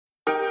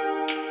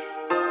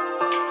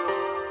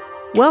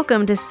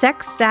Welcome to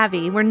Sex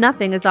Savvy, where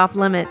nothing is off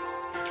limits.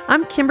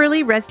 I'm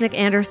Kimberly Resnick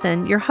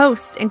Anderson, your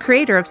host and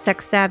creator of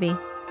Sex Savvy.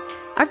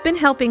 I've been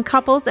helping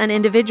couples and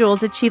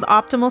individuals achieve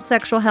optimal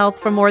sexual health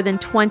for more than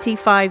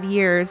 25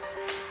 years.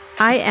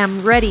 I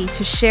am ready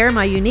to share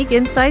my unique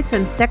insights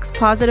and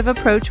sex-positive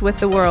approach with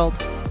the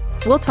world.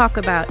 We'll talk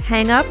about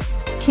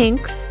hang-ups,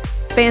 kinks,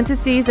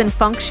 fantasies, and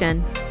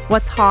function,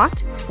 what's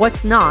hot,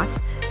 what's not,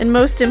 and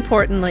most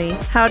importantly,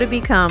 how to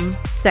become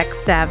sex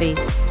savvy.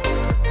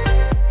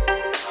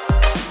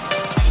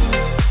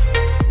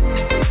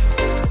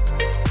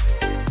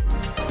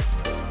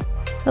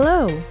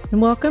 Hello,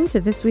 and welcome to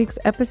this week's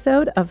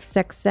episode of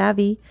Sex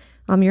Savvy.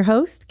 I'm your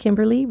host,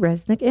 Kimberly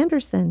Resnick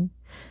Anderson.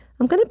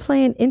 I'm going to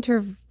play an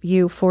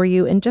interview for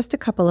you in just a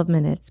couple of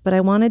minutes, but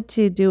I wanted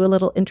to do a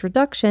little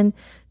introduction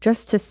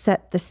just to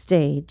set the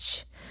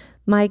stage.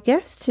 My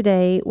guest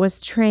today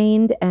was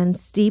trained and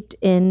steeped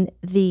in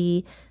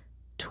the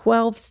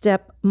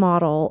 12-step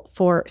model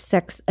for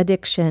sex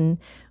addiction,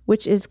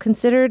 which is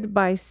considered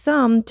by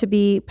some to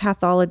be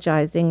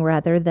pathologizing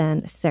rather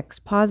than sex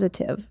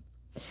positive.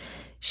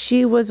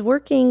 She was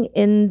working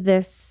in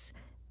this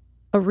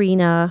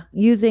arena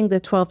using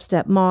the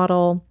 12-step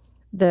model,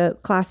 the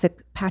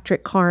classic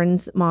Patrick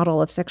Carnes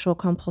model of sexual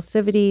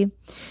compulsivity,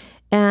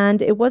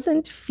 and it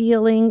wasn't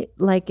feeling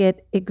like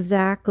it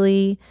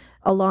exactly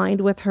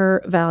aligned with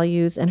her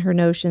values and her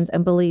notions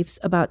and beliefs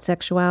about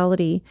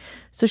sexuality.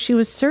 So she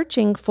was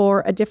searching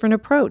for a different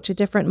approach, a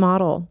different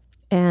model.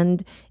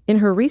 And in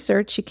her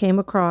research, she came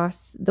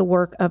across the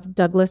work of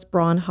Douglas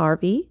Braun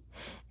Harvey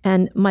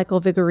and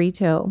Michael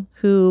Vigorito,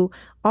 who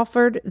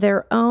offered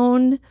their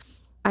own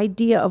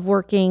idea of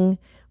working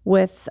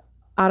with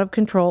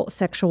out-of-control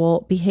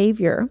sexual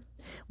behavior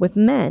with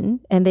men,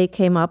 and they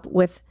came up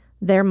with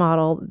their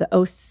model, the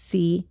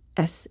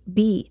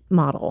OCSB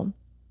model.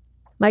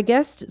 My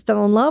guest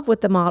fell in love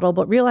with the model,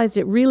 but realized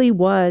it really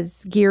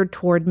was geared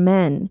toward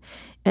men,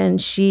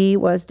 and she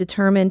was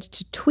determined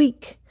to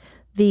tweak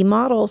the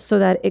model so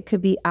that it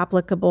could be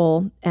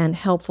applicable and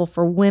helpful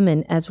for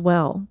women as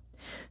well.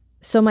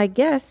 So my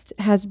guest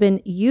has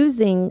been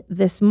using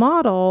this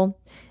model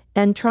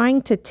and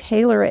trying to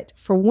tailor it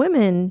for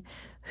women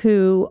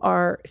who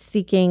are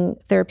seeking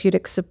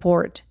therapeutic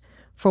support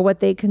for what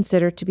they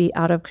consider to be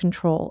out of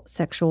control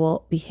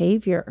sexual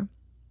behavior.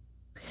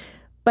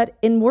 But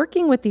in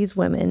working with these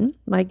women,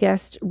 my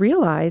guest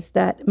realized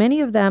that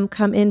many of them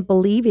come in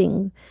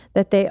believing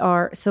that they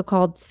are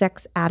so-called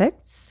sex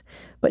addicts,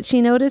 but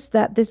she noticed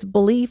that this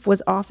belief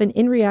was often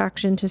in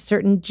reaction to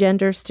certain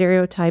gender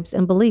stereotypes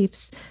and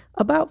beliefs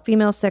about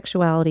female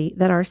sexuality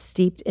that are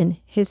steeped in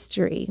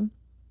history.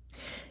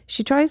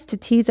 She tries to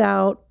tease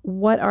out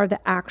what are the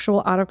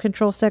actual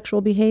out-of-control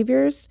sexual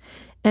behaviors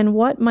and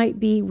what might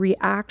be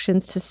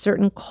reactions to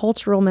certain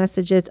cultural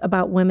messages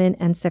about women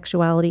and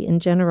sexuality in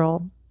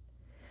general.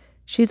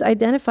 She's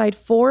identified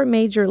 4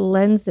 major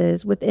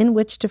lenses within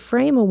which to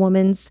frame a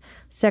woman's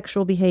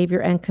sexual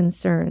behavior and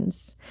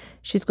concerns.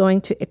 She's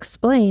going to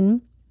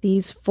explain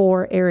these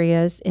 4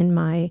 areas in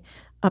my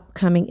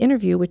upcoming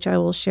interview, which I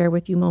will share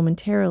with you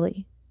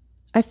momentarily.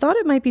 I thought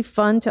it might be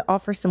fun to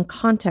offer some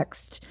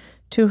context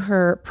to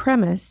her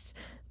premise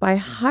by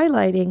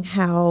highlighting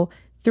how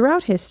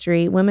throughout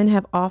history, women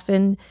have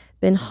often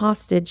been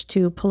hostage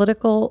to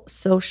political,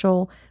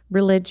 social,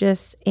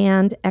 religious,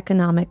 and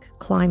economic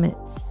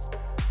climates.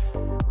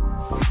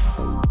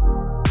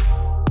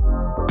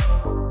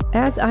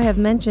 As I have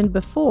mentioned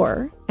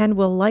before, and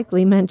will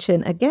likely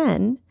mention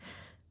again,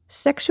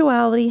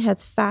 sexuality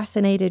has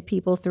fascinated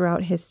people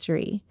throughout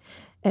history.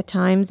 At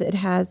times, it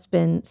has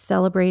been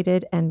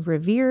celebrated and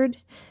revered.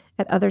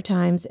 At other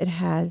times, it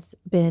has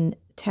been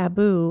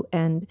taboo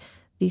and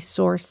the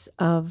source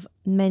of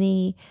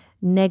many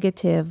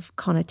negative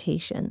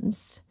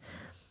connotations.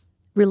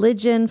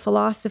 Religion,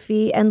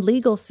 philosophy, and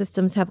legal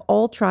systems have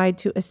all tried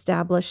to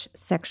establish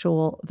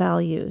sexual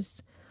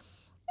values.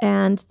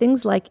 And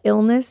things like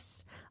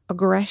illness,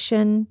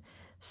 aggression,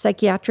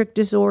 psychiatric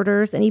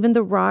disorders, and even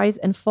the rise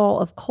and fall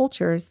of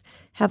cultures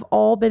have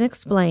all been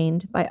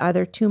explained by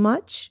either too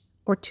much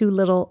or too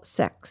little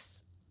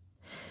sex.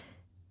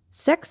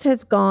 Sex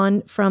has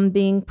gone from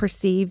being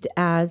perceived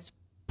as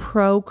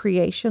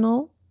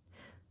procreational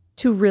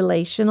to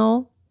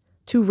relational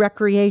to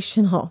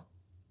recreational.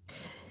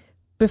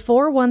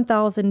 Before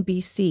 1000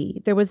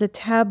 BC, there was a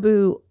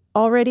taboo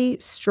already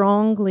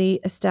strongly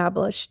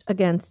established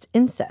against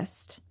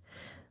incest.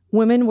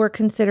 Women were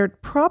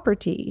considered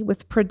property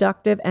with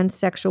productive and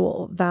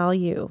sexual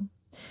value.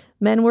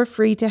 Men were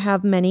free to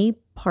have many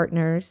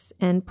partners,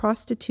 and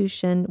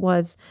prostitution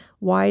was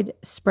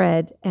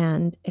widespread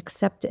and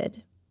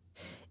accepted.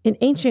 In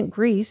ancient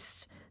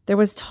Greece, there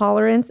was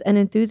tolerance and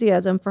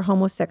enthusiasm for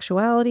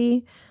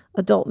homosexuality.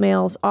 Adult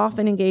males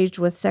often engaged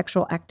with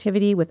sexual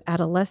activity with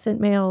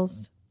adolescent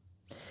males.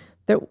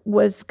 There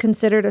was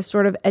considered a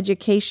sort of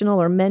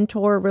educational or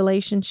mentor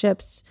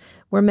relationships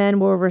where men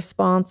were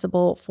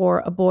responsible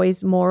for a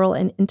boy's moral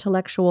and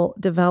intellectual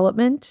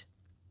development.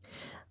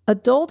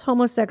 Adult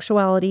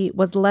homosexuality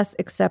was less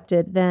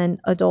accepted than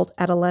adult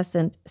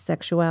adolescent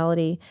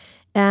sexuality,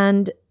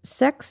 and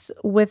sex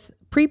with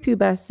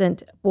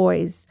prepubescent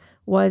boys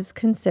was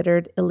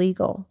considered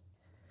illegal.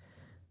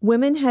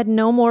 Women had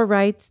no more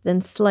rights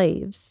than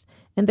slaves,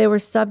 and they were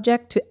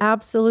subject to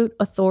absolute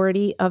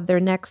authority of their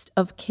next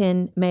of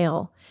kin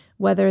male,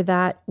 whether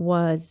that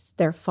was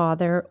their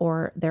father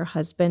or their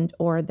husband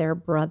or their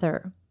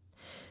brother.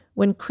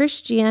 When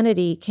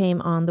Christianity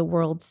came on the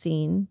world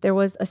scene, there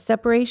was a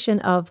separation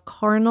of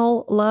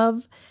carnal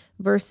love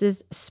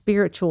versus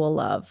spiritual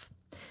love.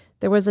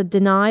 There was a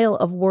denial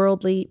of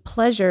worldly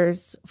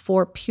pleasures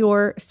for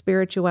pure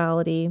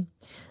spirituality.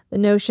 The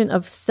notion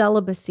of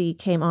celibacy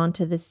came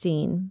onto the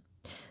scene.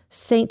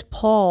 St.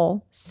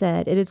 Paul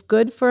said, "It is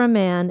good for a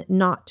man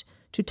not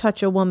to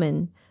touch a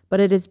woman, but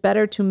it is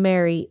better to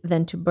marry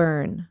than to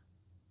burn."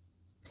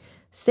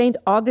 St.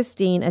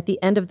 Augustine at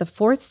the end of the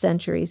 4th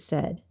century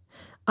said,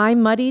 "I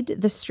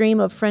muddied the stream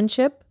of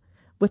friendship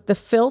with the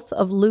filth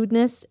of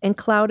lewdness and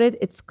clouded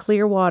its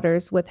clear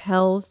waters with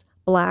hell's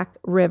black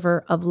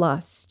river of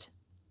lust."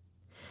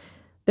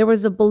 There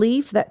was a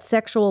belief that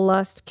sexual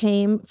lust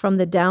came from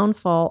the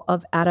downfall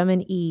of Adam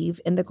and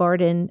Eve in the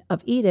Garden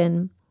of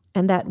Eden,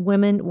 and that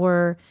women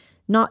were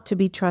not to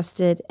be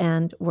trusted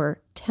and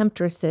were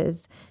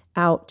temptresses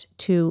out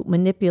to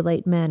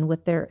manipulate men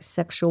with their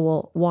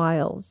sexual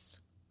wiles.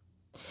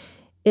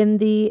 In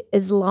the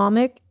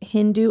Islamic,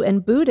 Hindu,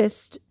 and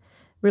Buddhist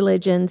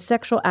religions,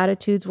 sexual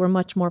attitudes were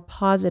much more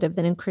positive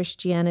than in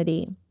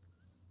Christianity.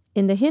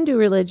 In the Hindu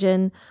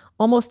religion,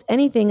 almost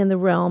anything in the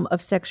realm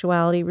of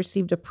sexuality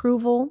received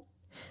approval.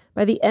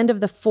 By the end of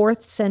the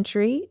 4th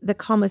century, the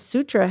Kama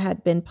Sutra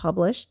had been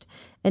published,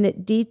 and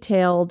it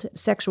detailed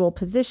sexual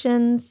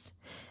positions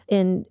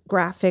in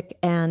graphic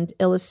and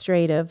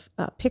illustrative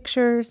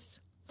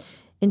pictures.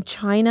 In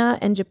China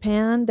and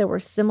Japan, there were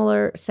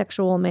similar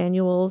sexual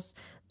manuals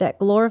that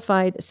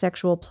glorified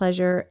sexual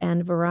pleasure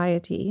and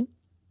variety.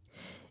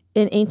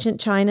 In ancient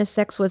China,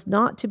 sex was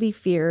not to be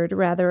feared,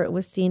 rather it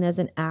was seen as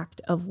an act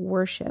of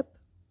worship.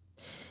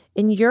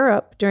 In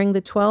Europe, during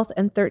the 12th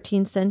and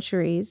 13th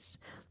centuries,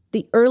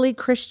 the early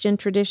Christian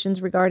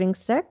traditions regarding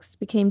sex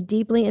became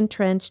deeply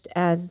entrenched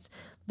as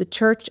the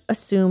church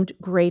assumed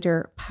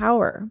greater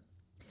power.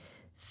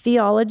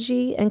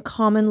 Theology and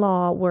common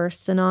law were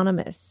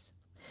synonymous.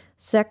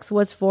 Sex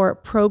was for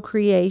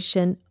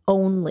procreation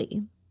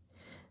only.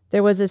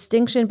 There was a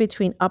distinction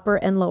between upper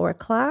and lower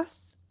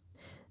class.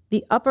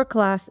 The upper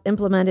class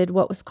implemented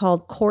what was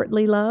called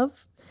courtly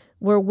love,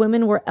 where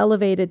women were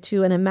elevated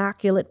to an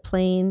immaculate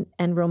plane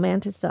and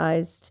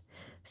romanticized.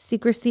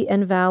 Secrecy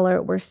and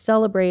valor were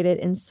celebrated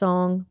in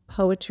song,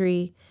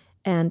 poetry,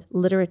 and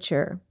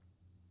literature.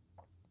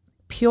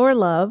 Pure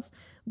love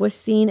was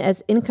seen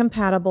as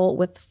incompatible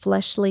with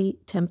fleshly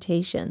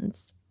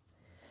temptations.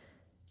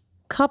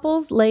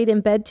 Couples laid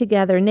in bed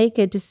together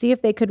naked to see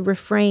if they could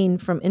refrain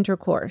from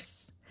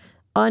intercourse.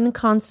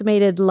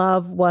 Unconsummated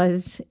love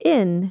was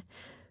in.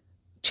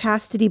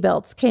 Chastity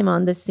belts came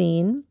on the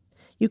scene.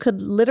 You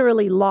could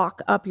literally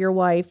lock up your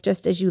wife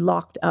just as you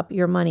locked up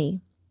your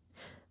money.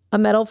 A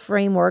metal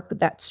framework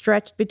that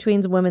stretched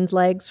between women's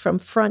legs from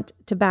front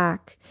to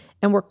back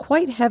and were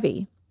quite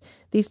heavy.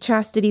 These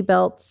chastity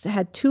belts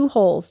had 2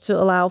 holes to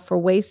allow for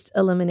waste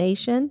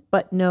elimination,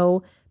 but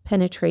no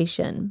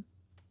penetration.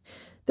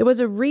 There was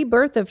a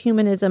rebirth of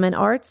humanism and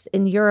arts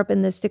in Europe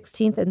in the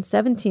 16th and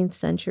 17th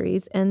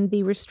centuries, and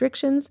the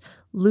restrictions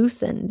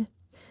loosened.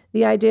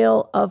 The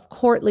ideal of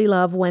courtly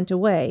love went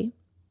away.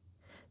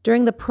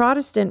 During the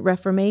Protestant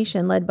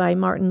Reformation led by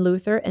Martin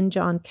Luther and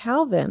John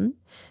Calvin,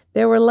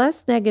 there were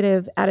less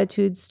negative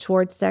attitudes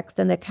towards sex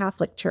than the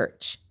Catholic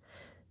Church.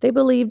 They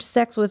believed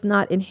sex was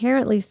not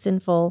inherently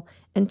sinful,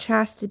 and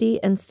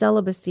chastity and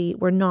celibacy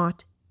were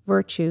not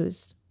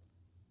virtues.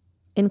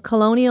 In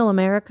colonial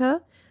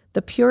America,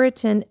 the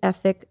Puritan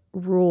ethic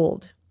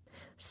ruled.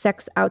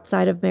 Sex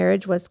outside of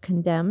marriage was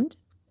condemned.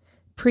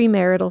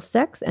 Premarital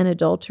sex and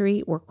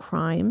adultery were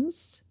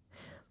crimes.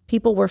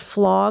 People were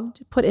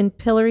flogged, put in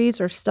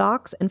pillories or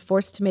stocks, and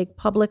forced to make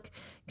public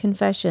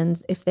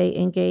confessions if they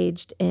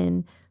engaged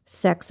in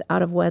sex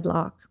out of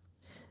wedlock.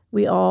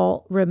 We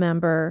all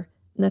remember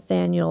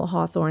Nathaniel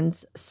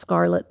Hawthorne's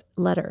Scarlet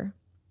Letter.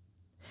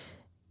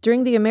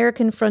 During the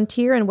American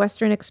frontier and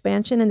Western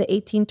expansion in the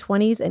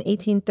 1820s and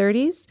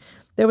 1830s,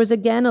 there was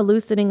again a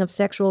loosening of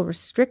sexual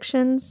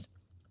restrictions.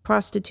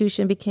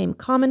 Prostitution became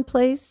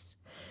commonplace.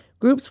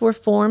 Groups were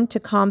formed to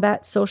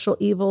combat social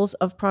evils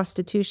of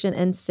prostitution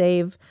and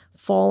save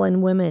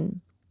fallen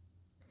women.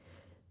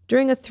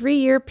 During a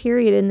 3-year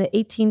period in the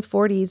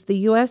 1840s, the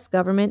U.S.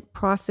 government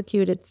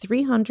prosecuted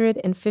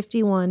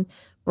 351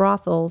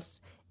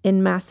 brothels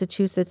in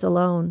Massachusetts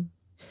alone.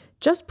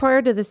 Just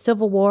prior to the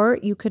Civil War,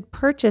 you could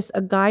purchase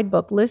a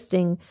guidebook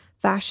listing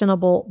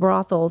fashionable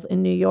brothels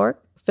in New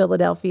York,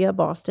 Philadelphia,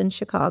 Boston,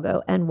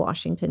 Chicago, and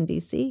Washington,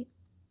 D.C.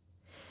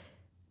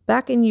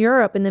 Back in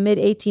Europe in the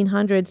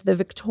mid-1800s, the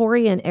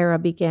Victorian era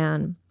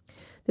began.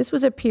 This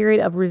was a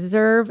period of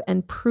reserve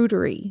and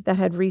prudery that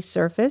had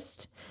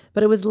resurfaced,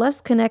 but it was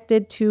less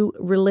connected to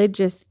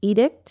religious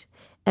edict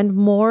and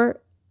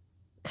more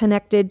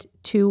connected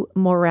to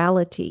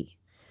morality.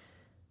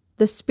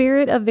 The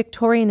spirit of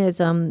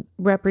Victorianism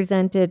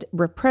represented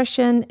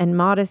repression and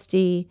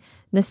modesty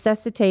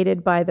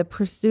necessitated by the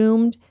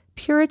presumed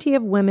purity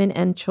of women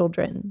and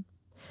children.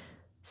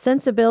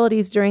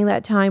 Sensibilities during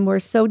that time were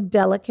so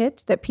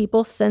delicate that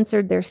people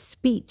censored their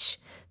speech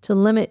to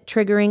limit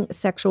triggering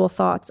sexual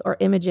thoughts or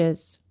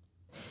images.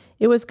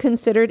 It was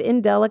considered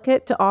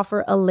indelicate to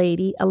offer a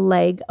lady a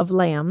leg of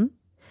lamb.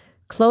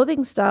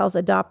 Clothing styles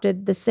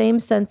adopted the same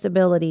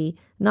sensibility,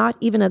 not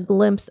even a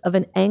glimpse of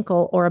an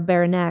ankle or a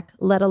bare neck,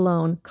 let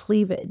alone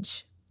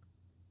cleavage.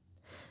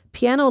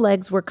 Piano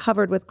legs were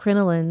covered with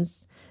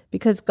crinolines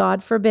because,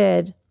 God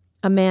forbid,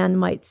 a man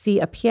might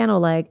see a piano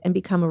leg and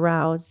become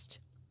aroused.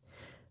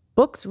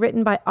 Books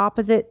written by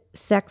opposite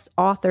sex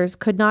authors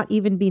could not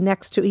even be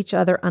next to each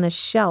other on a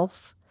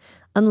shelf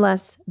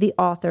unless the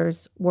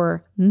authors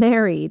were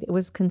married. It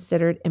was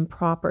considered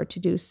improper to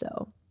do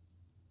so.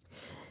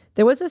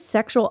 There was a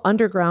sexual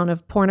underground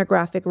of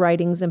pornographic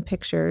writings and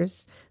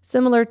pictures,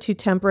 similar to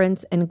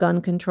temperance and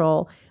gun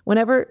control.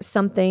 Whenever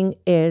something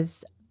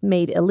is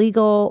made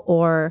illegal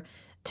or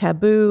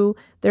taboo,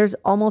 there's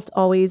almost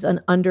always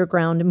an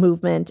underground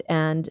movement.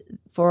 And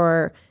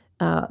for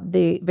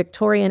the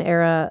Victorian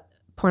era,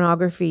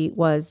 pornography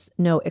was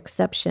no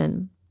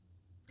exception.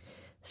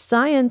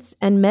 Science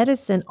and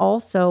medicine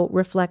also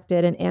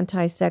reflected an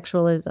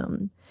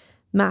anti-sexualism.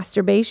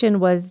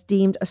 Masturbation was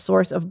deemed a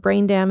source of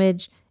brain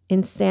damage,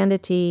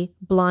 insanity,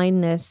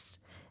 blindness,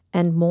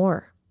 and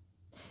more.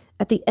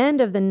 At the end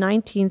of the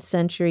 19th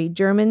century,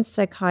 German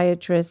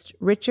psychiatrist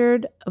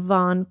Richard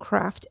von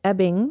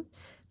Krafft-Ebing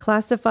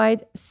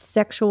classified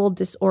sexual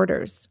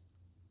disorders.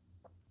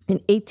 In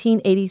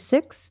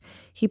 1886,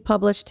 he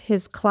published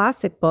his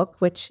classic book,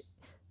 which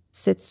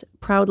sits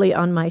proudly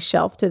on my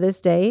shelf to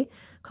this day,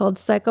 called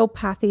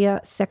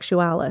Psychopathia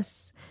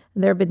Sexualis.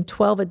 And there have been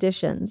 12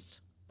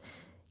 editions.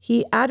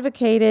 He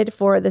advocated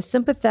for the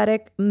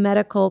sympathetic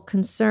medical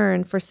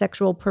concern for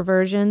sexual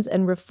perversions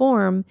and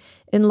reform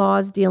in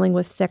laws dealing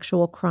with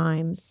sexual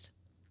crimes.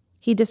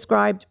 He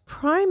described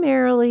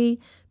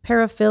primarily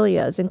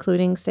paraphilias,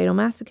 including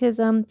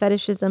sadomasochism,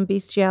 fetishism,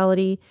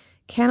 bestiality,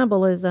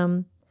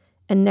 cannibalism,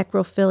 and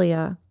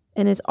necrophilia,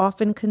 and is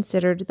often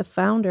considered the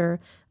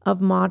founder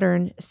of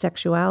modern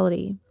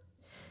sexuality.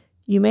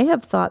 You may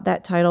have thought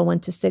that title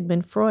went to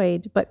Sigmund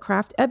Freud, but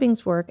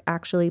Krafft-Ebing's work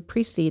actually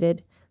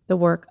preceded the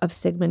work of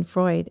Sigmund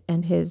Freud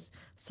and his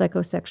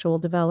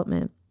psychosexual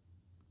development.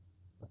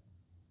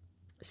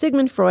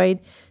 Sigmund Freud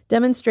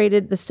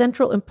demonstrated the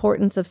central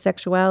importance of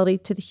sexuality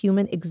to the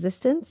human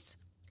existence.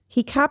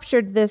 He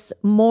captured this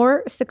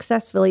more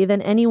successfully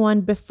than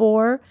anyone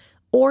before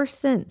or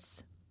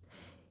since.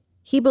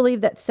 He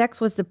believed that sex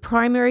was the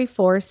primary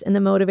force in the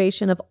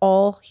motivation of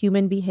all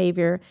human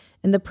behavior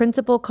and the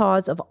principal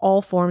cause of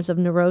all forms of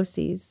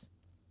neuroses.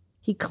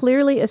 He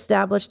clearly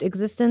established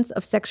existence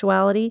of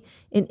sexuality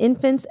in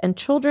infants and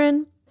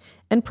children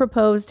and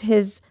proposed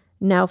his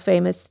now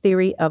famous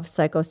theory of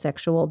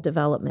psychosexual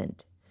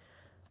development.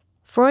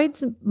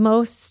 Freud's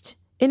most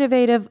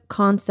innovative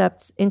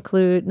concepts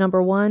include,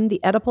 number 1,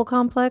 the Oedipal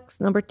complex,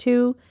 number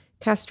 2,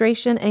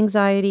 castration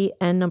anxiety,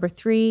 and number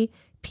 3,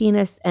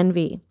 penis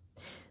envy.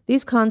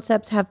 These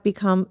concepts have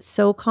become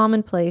so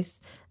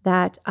commonplace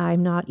that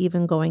I'm not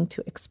even going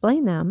to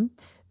explain them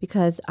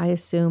because I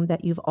assume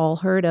that you've all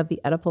heard of the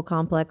Oedipal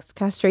complex,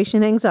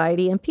 castration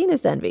anxiety, and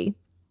penis envy.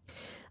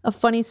 A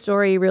funny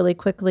story really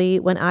quickly,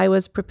 when I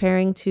was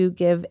preparing to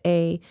give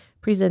a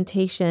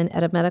presentation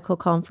at a medical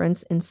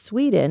conference in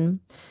Sweden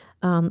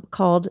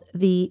called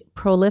The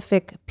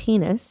Prolific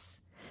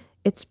Penis,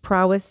 Its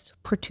Prowess,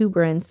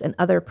 Protuberance, and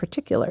Other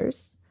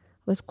Particulars.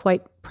 I was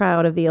quite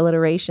proud of the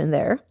alliteration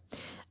there.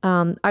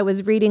 I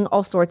was reading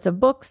all sorts of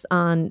books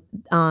on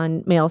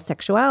male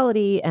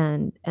sexuality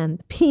and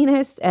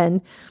penis.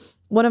 And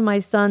one of my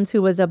sons,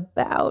 who was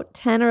about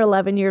 10 or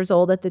 11 years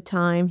old at the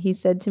time, he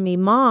said to me,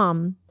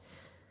 "Mom,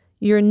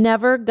 you're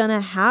never going to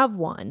have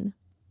one."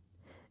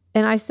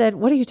 And I said,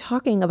 "What are you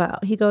talking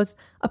about?" He goes,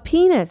 "A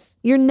penis.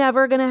 You're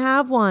never going to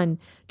have one.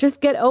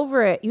 Just get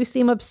over it. You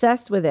seem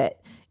obsessed with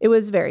it." It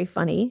was very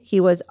funny. He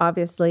was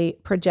obviously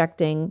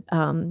projecting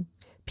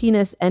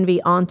penis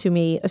envy onto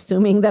me,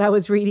 assuming that I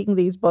was reading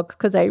these books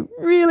because I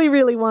really,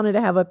 really wanted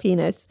to have a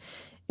penis.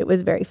 It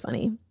was very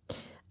funny.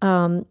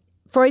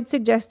 Freud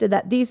suggested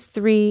that these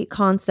three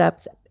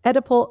concepts,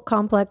 Oedipal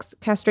complex,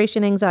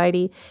 castration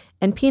anxiety,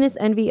 and penis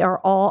envy, are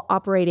all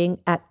operating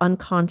at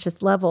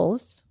unconscious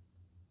levels.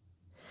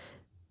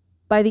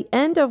 By the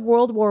end of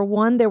World War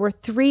I, there were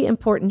three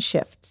important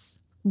shifts.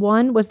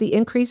 One was the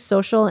increased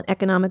social and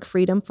economic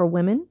freedom for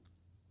women.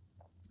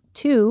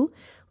 Two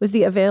was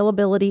the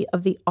availability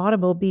of the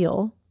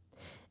automobile.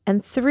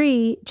 And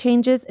three,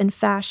 changes in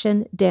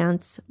fashion,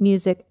 dance,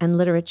 music, and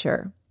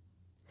literature.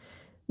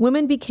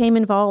 Women became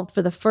involved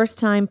for the first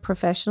time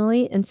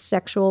professionally in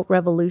sexual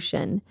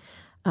revolution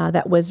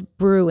that was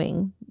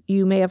brewing.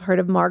 You may have heard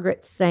of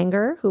Margaret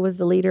Sanger, who was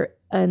the leader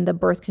in the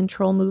birth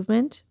control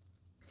movement.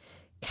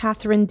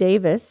 Catherine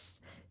Davis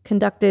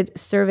conducted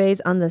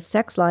surveys on the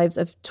sex lives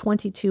of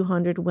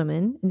 2,200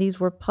 women, and these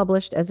were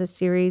published as a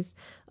series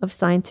of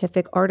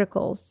scientific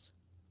articles.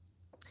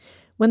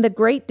 When the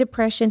Great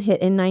Depression hit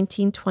in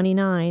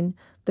 1929,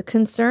 the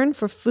concern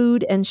for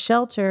food and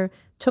shelter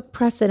took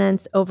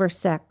precedence over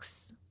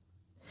sex.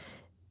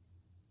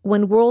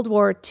 When World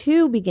War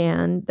II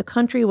began, the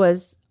country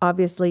was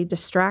obviously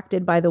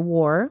distracted by the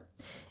war,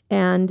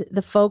 and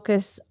the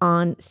focus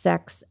on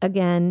sex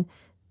again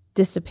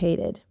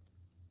dissipated.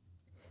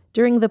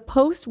 During the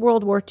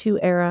post-World War II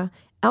era,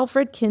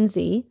 Alfred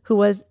Kinsey, who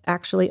was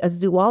actually a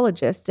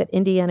zoologist at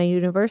Indiana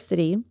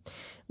University,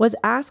 was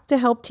asked to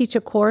help teach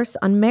a course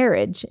on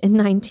marriage in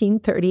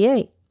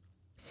 1938.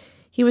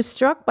 He was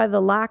struck by the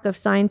lack of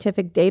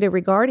scientific data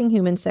regarding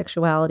human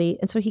sexuality,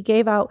 and so he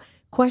gave out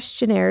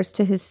questionnaires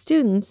to his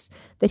students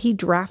that he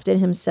drafted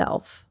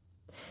himself.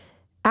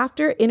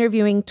 After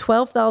interviewing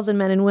 12,000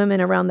 men and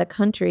women around the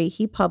country,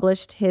 he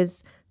published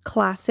his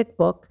classic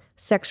book,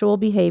 Sexual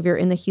Behavior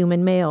in the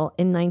Human Male,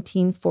 in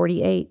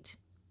 1948.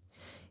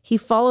 He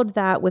followed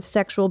that with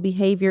Sexual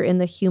Behavior in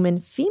the Human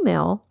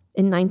Female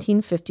in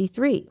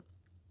 1953.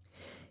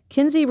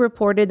 Kinsey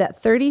reported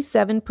that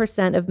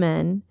 37% of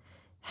men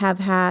have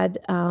had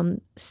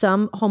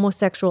some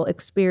homosexual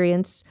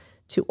experience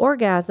to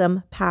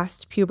orgasm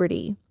past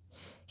puberty.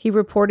 He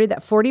reported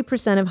that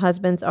 40% of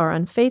husbands are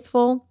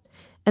unfaithful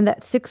and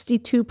that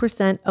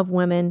 62% of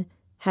women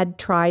had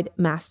tried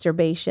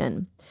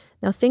masturbation.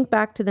 Now think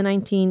back to the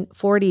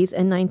 1940s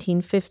and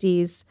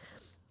 1950s.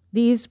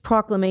 These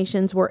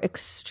proclamations were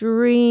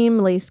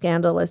extremely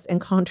scandalous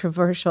and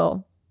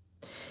controversial.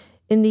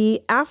 In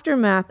the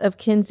aftermath of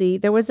Kinsey,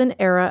 there was an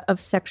era of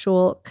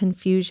sexual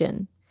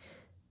confusion.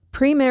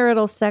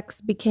 Premarital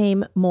sex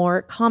became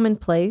more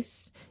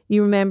commonplace.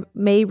 You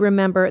may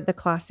remember the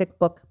classic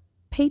book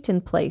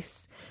Peyton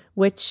Place,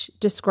 which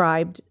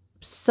described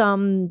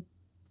some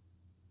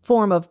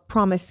form of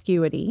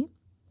promiscuity.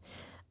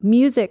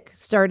 Music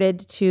started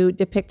to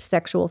depict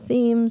sexual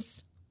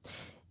themes.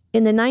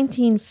 In the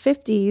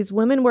 1950s,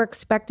 women were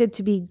expected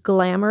to be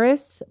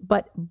glamorous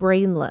but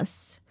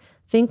brainless.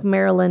 Think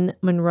Marilyn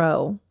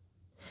Monroe.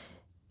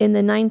 In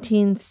the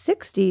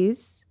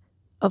 1960s,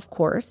 of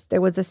course,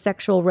 there was a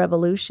sexual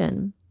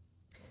revolution.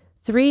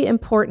 3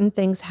 important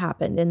things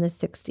happened in the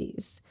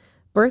 60s.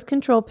 Birth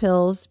control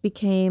pills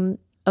became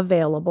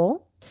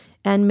available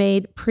and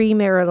made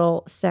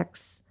premarital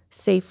sex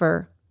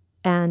safer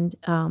and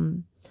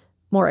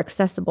more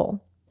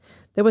accessible.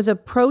 There was a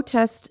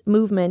protest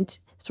movement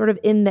sort of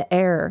in the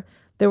air.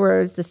 There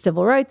was the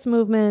civil rights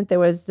movement, there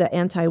was the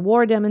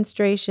anti-war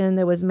demonstration,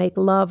 there was make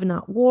love,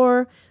 not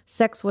war.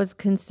 Sex was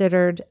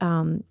considered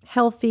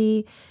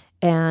healthy,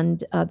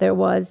 and there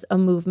was a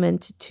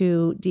movement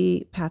to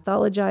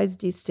depathologize,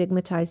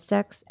 destigmatize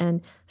sex,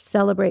 and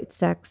celebrate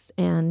sex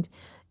and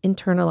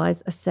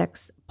internalize a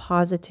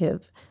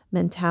sex-positive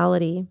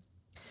mentality.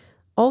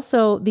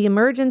 Also, the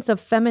emergence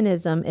of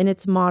feminism in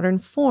its modern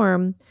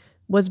form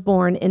was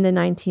born in the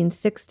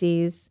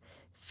 1960s.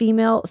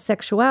 Female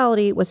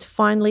sexuality was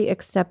finally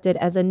accepted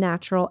as a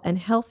natural and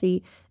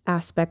healthy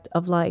aspect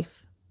of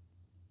life.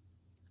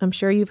 I'm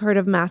sure you've heard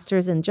of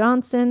Masters and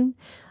Johnson.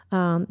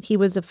 He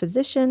was a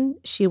physician.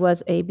 She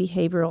was a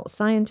behavioral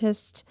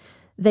scientist.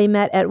 They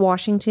met at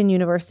Washington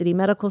University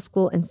Medical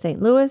School in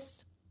St.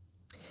 Louis.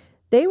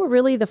 They were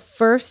really the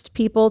first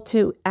people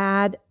to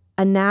add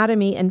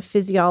anatomy and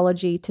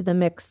physiology to the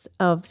mix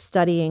of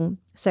studying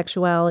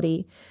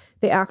sexuality.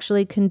 They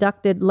actually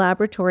conducted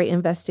laboratory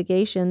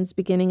investigations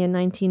beginning in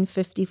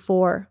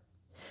 1954.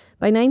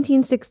 By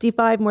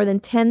 1965, more than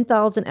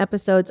 10,000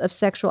 episodes of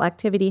sexual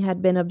activity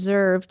had been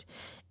observed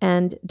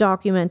and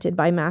documented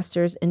by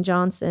Masters and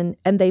Johnson,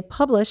 and they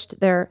published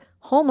their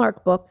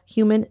hallmark book,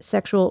 Human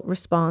Sexual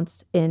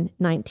Response, in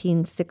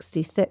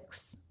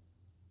 1966.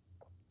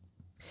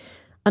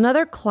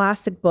 Another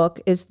classic book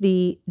is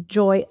The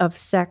Joy of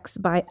Sex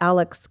by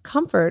Alex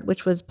Comfort,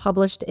 which was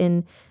published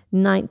in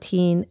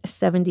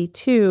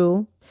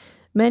 1972.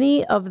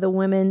 Many of the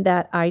women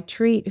that I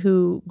treat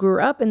who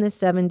grew up in the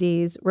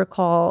 70s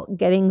recall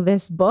getting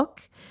this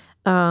book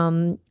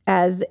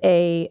as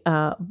a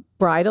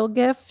bridal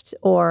gift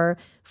or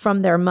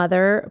from their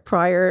mother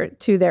prior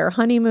to their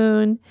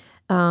honeymoon.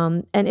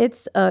 And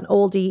it's an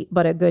oldie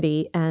but a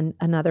goodie, and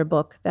another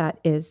book that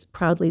is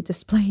proudly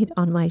displayed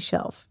on my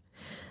shelf.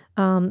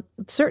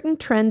 Certain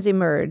trends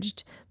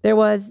emerged. There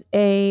was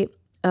a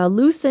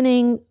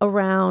loosening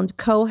around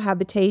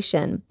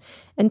cohabitation,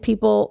 and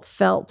people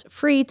felt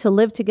free to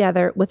live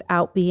together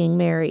without being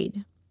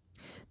married.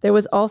 There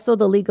was also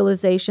the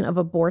legalization of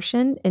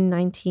abortion in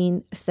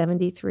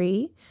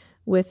 1973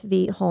 with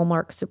the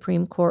hallmark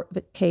Supreme Court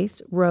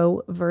case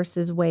Roe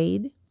versus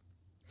Wade.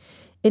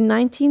 In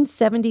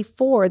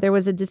 1974, there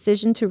was a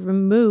decision to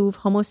remove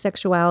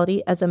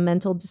homosexuality as a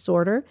mental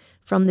disorder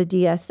from the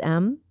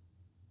DSM.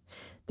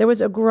 There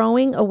was a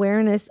growing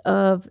awareness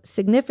of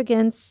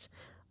significance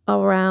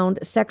around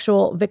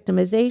sexual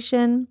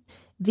victimization.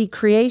 The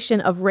creation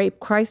of rape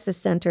crisis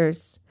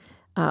centers,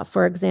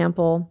 for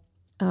example,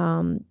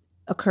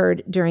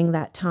 occurred during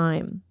that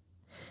time.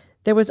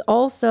 There was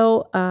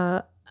also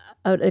an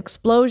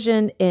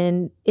explosion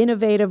in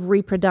innovative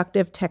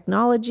reproductive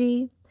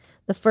technology.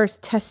 The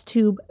first test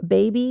tube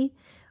baby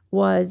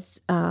was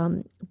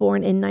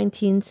born in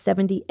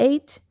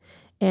 1978,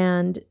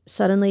 and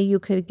suddenly you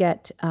could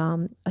get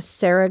a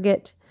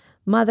surrogate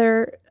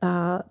mother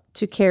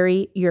to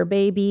carry your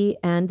baby.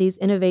 And these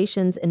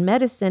innovations in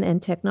medicine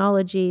and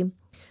technology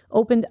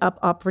opened up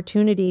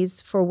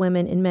opportunities for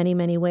women in many,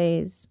 many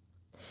ways.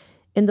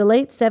 In the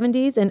late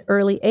 70s and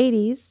early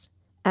 80s,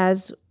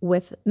 as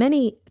with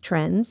many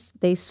trends,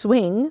 they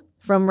swing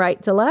from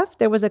right to left.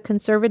 There was a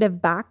conservative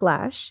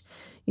backlash.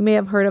 You may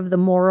have heard of the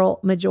moral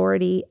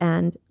majority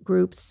and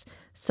groups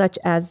such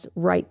as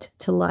Right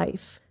to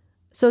Life.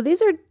 So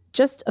these are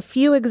just a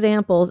few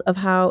examples of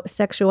how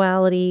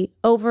sexuality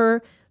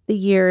over the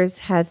years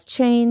has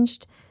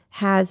changed,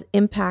 has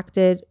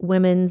impacted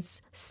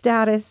women's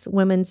status,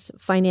 women's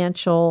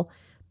financial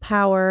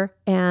power,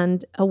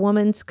 and a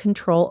woman's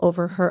control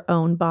over her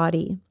own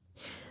body.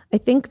 I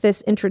think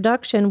this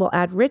introduction will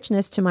add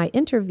richness to my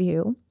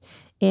interview,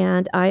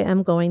 and I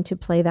am going to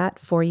play that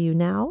for you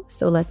now.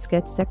 So let's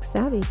get sex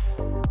savvy.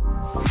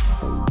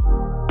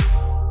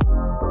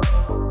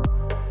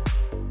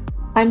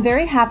 I'm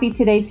very happy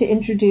today to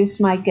introduce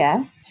my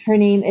guest. Her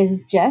name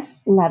is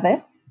Jess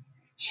Levitt.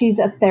 She's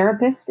a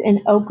therapist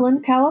in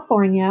Oakland,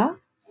 California,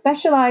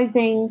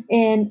 specializing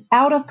in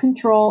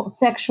out-of-control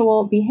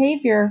sexual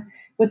behavior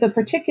with a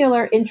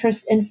particular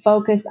interest and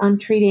focus on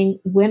treating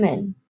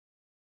women.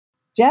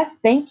 Jess,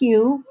 thank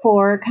you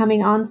for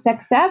coming on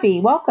Sex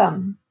Savvy.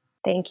 Welcome.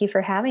 Thank you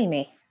for having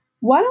me.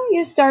 Why don't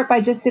you start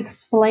by just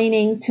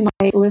explaining to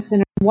my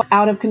listeners what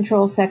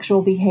out-of-control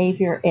sexual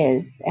behavior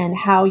is and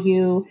how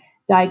you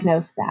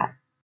diagnose that?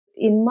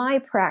 In my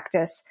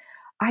practice,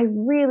 I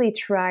really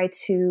try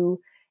to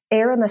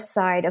err on the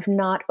side of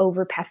not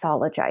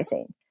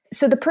over-pathologizing.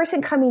 So the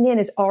person coming in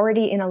is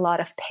already in a lot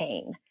of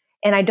pain,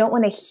 and I don't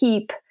want to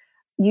heap,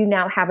 you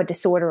now have a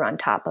disorder on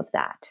top of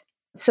that.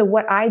 So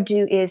what I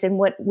do is, and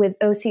what with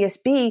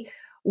OCSB,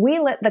 we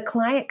let the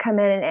client come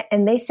in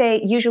and they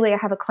say, usually I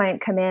have a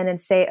client come in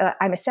and say,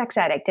 I'm a sex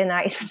addict. And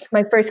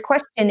my first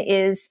question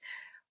is,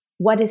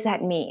 what does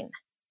that mean?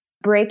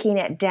 Breaking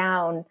it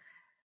down.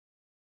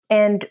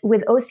 And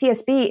with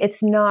OCSB,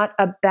 it's not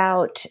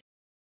about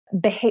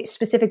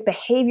specific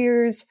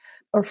behaviors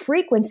or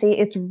frequency.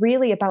 It's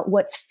really about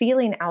what's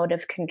feeling out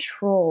of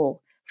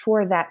control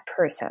for that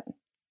person.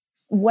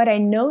 What I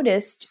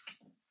noticed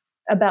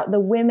about the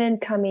women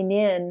coming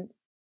in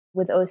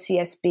with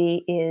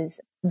OCSB is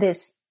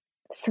this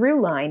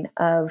through line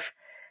of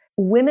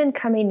women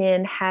coming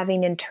in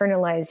having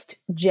internalized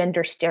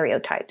gender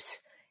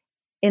stereotypes.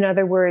 In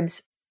other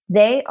words,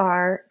 they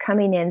are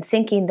coming in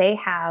thinking they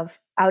have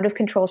out of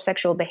control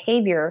sexual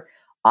behavior,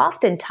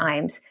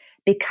 oftentimes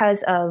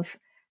because of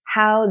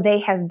how they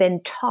have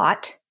been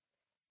taught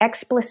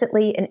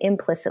explicitly and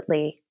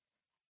implicitly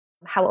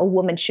how a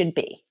woman should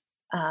be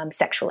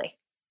sexually.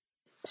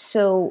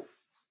 So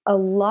a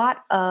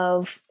lot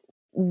of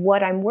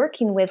what I'm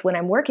working with when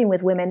I'm working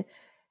with women,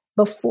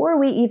 before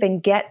we even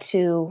get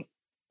to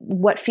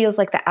what feels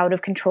like the out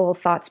of control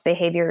thoughts,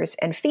 behaviors,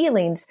 and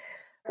feelings,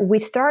 we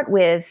start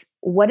with,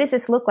 what does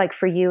this look like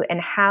for you,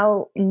 and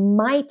how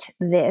might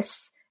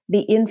this be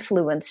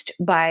influenced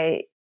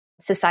by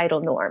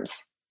societal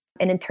norms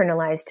and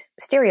internalized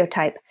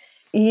stereotype?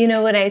 You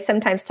know, when I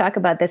sometimes talk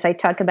about this, I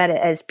talk about it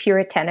as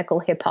puritanical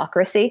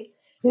hypocrisy.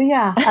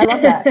 Yeah, I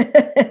love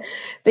that.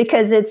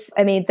 Because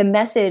the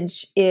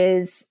message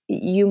is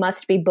you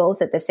must be both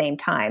at the same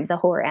time, the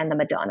whore and the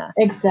Madonna.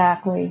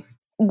 Exactly.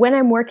 When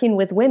I'm working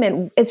with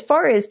women, as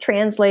far as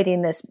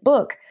translating this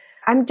book,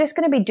 I'm just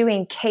going to be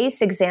doing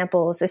case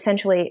examples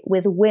essentially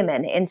with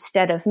women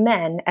instead of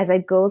men as I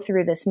go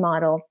through this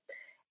model.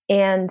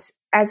 And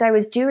as I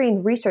was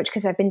doing research,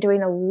 because I've been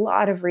doing a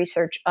lot of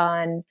research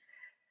on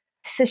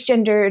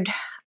cisgendered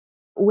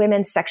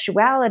women's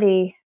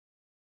sexuality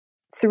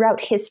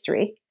throughout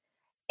history.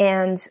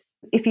 And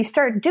if you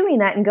start doing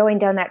that and going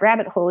down that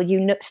rabbit hole,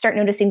 you start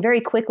noticing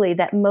very quickly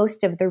that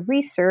most of the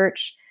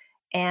research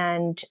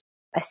and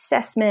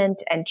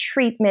assessment and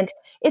treatment,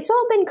 it's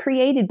all been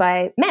created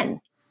by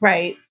men.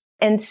 Right.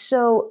 And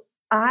so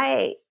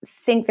I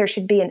think there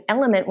should be an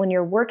element when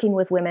you're working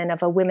with women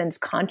of a women's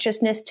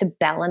consciousness to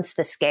balance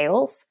the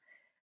scales.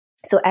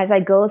 So as I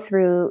go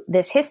through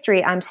this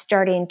history, I'm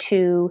starting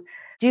to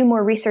do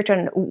more research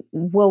on,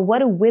 well, what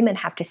do women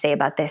have to say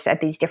about this at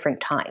these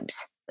different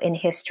times in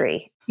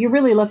history? You're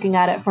really looking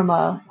at it from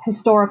a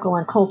historical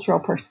and cultural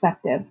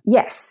perspective.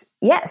 Yes.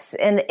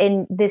 And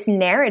in this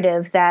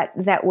narrative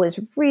that was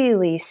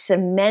really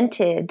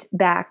cemented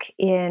back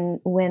in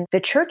when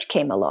the church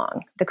came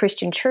along, the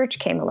Christian church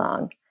came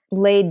along,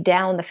 laid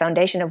down the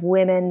foundation of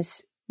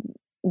women's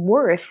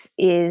worth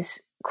is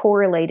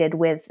correlated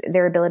with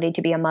their ability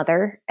to be a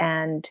mother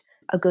and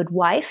a good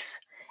wife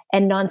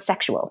and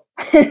non-sexual.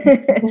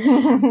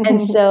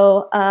 And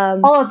so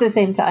all at the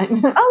same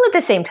time. All at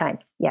the same time,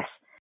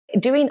 yes.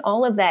 Doing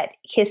all of that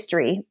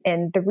history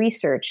and the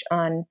research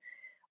on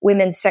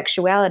women's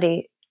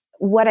sexuality,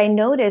 what I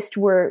noticed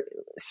were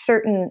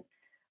certain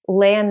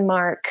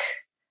landmark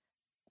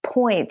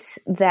points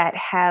that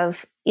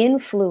have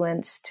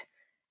influenced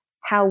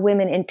how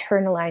women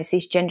internalize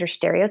these gender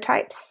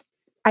stereotypes.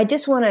 I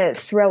just want to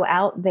throw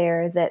out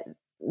there that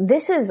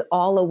this is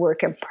all a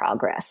work in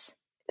progress.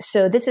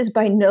 So this is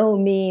by no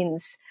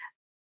means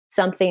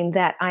something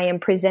that I am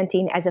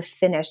presenting as a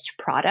finished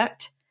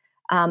product.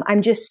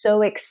 I'm just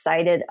so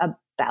excited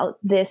about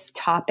this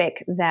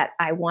topic that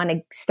I want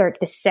to start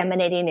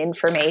disseminating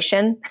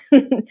information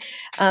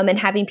and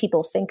having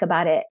people think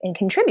about it and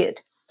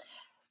contribute.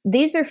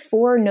 These are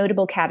 4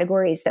 notable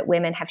categories that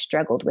women have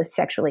struggled with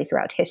sexually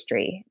throughout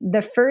history.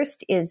 The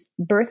first is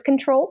birth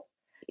control.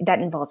 That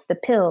involves the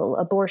pill,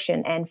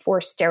 abortion, and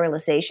forced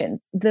sterilization.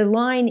 The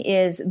line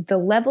is the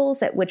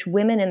levels at which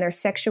women and their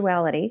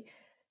sexuality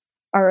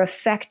are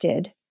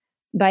affected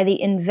by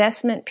the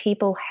investment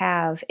people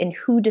have in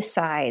who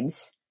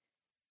decides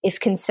if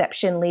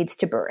conception leads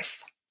to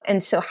birth.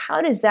 And so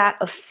how does that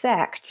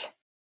affect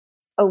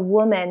a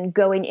woman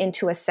going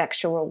into a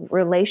sexual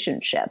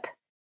relationship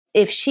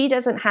if she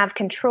doesn't have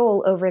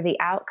control over the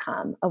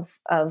outcome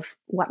of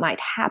what might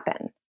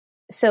happen?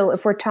 So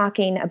if we're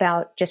talking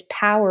about just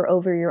power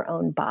over your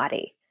own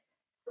body,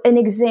 an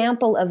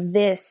example of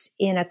this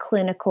in a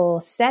clinical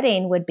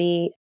setting would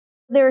be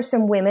there are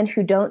some women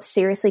who don't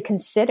seriously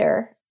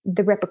consider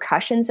the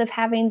repercussions of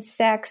having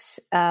sex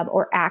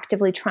or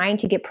actively trying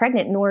to get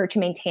pregnant in order to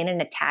maintain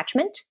an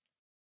attachment.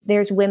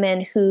 There's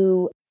women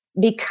who,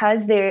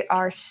 because they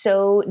are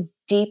so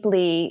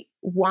deeply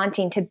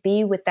wanting to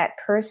be with that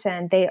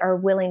person, they are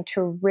willing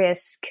to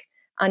risk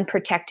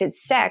unprotected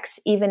sex,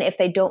 even if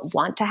they don't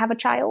want to have a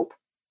child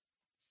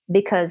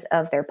because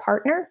of their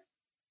partner.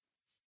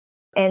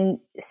 And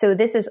so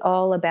this is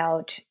all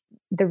about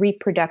the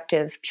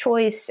reproductive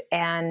choice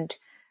and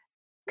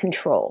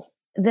control.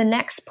 The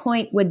next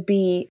point would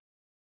be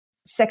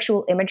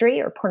sexual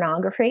imagery or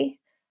pornography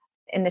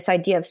and this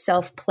idea of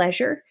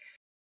self-pleasure.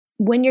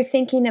 When you're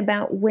thinking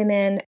about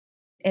women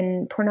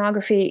and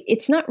pornography,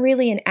 it's not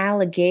really an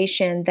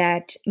allegation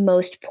that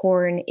most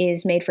porn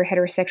is made for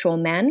heterosexual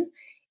men.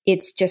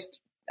 It's just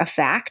a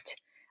fact.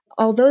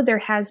 Although there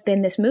has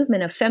been this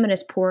movement of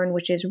feminist porn,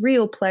 which is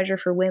real pleasure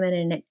for women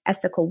in an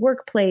ethical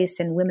workplace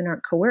and women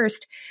aren't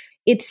coerced,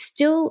 it's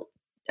still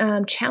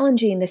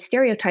challenging the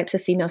stereotypes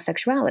of female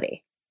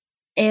sexuality.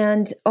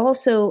 And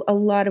also, a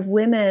lot of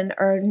women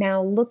are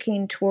now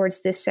looking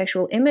towards this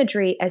sexual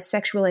imagery as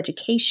sexual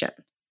education,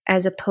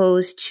 as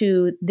opposed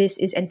to this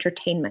is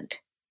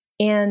entertainment.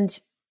 And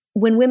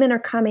when women are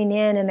coming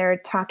in and they're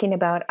talking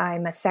about,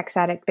 I'm a sex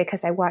addict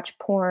because I watch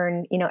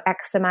porn,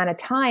 X amount of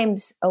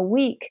times a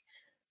week,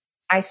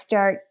 I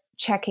start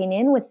checking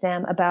in with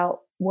them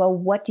about, well,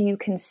 what do you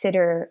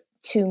consider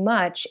too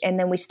much? And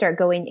then we start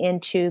going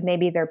into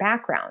maybe their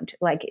background.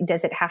 Like,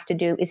 is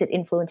it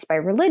influenced by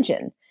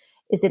religion?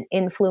 Is it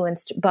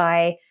influenced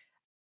by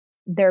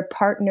their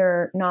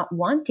partner not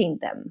wanting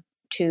them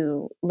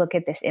to look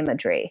at this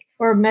imagery?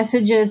 Or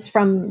messages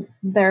from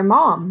their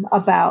mom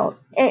about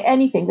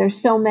anything.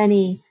 There's so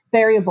many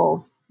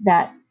variables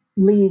that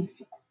leave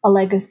a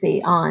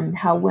legacy on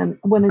how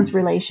women's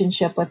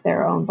relationship with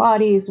their own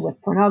bodies, with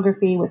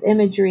pornography, with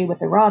imagery, with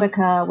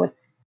erotica,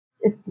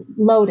 it's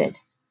loaded,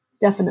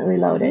 definitely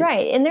loaded.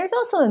 Right. And there's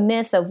also a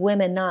myth of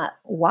women not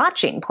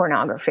watching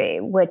pornography,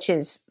 which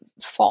is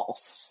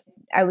false.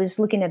 I was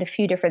looking at a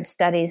few different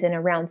studies, and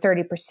around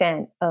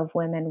 30% of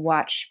women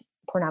watch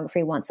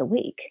pornography once a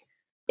week.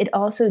 It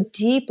also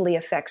deeply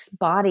affects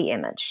body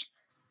image.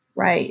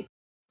 Right.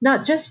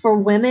 Not just for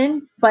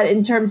women, but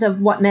in terms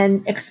of what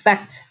men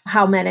expect,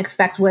 how men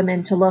expect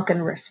women to look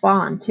and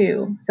respond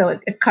too. So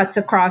it cuts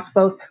across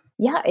both.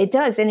 Yeah, it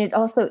does. And it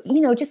also,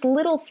 just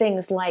little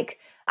things like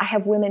I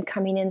have women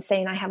coming in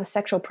saying I have a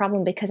sexual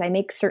problem because I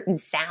make certain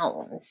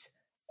sounds.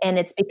 And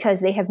it's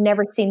because they have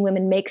never seen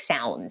women make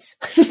sounds.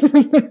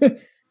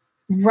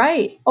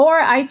 Right. Or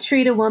I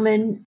treat a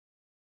woman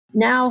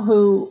now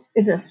who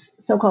is a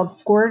so-called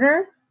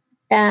squirter,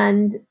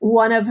 and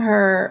one of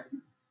her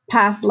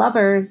past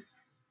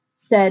lovers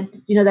said,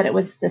 that it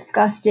was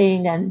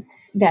disgusting and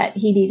that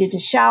he needed to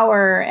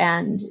shower,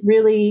 and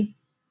really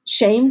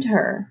shamed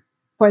her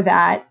for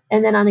that.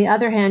 And then on the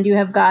other hand, you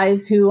have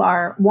guys who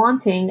are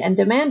wanting and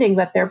demanding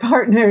that their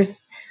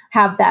partners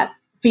have that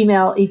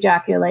female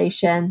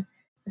ejaculation.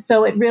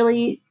 So it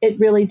really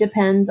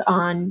depends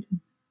on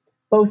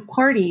both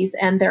parties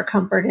and their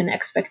comfort and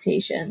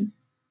expectations.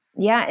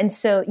 Yeah. And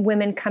so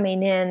women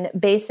coming in,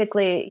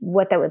 basically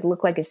what that would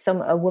look like is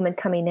a woman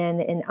coming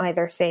in and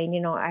either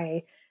saying,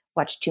 I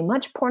watch too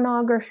much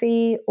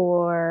pornography,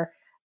 or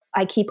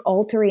I keep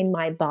altering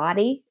my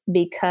body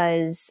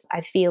because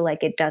I feel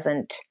like it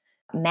doesn't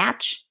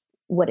match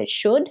what it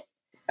should.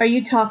 Are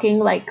you talking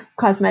like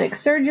cosmetic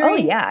surgery? Oh,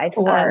 yeah. I've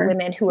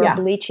women who are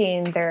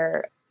bleaching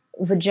their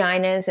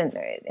vaginas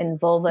and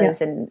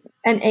vulvas and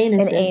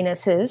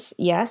anuses.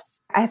 Yes.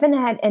 I haven't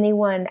had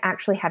anyone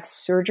actually have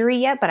surgery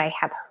yet, but I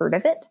have heard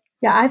of it.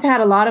 Yeah, I've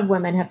had a lot of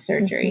women have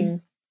surgery. Mm-hmm.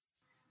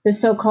 The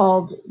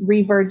so-called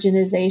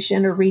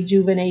revirginization or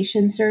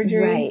rejuvenation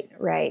surgery.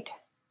 Right.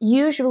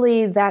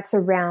 Usually those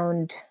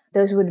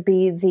would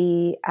be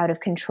the out of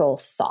control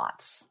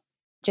thoughts.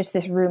 Just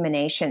this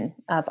rumination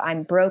of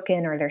I'm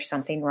broken or there's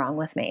something wrong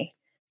with me.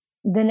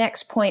 The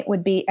next point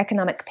would be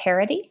economic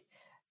parity.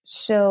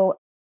 So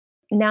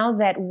now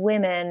that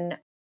women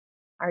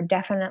are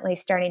definitely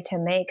starting to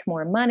make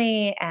more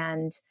money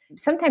and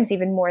sometimes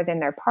even more than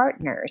their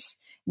partners,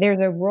 there's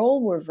a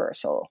role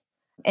reversal.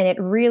 And it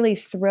really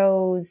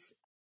throws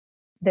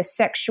the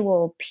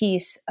sexual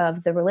piece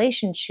of the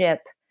relationship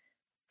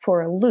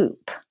for a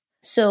loop.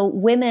 So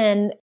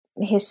women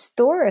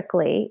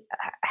historically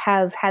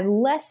have had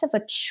less of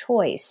a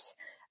choice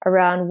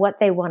around what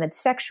they wanted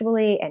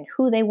sexually and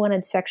who they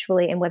wanted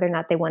sexually and whether or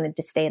not they wanted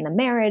to stay in the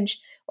marriage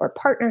or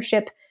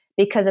partnership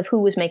because of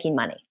who was making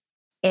money.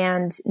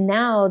 And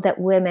now that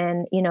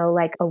women,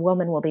 like a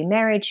woman will be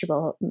married, she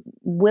will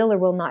or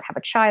will not have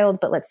a child,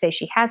 but let's say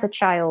she has a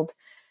child,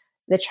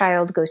 the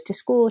child goes to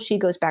school, she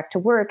goes back to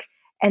work,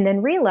 and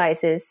then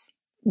realizes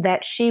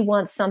that she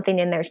wants something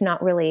and there's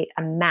not really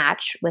a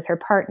match with her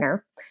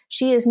partner.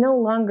 She is no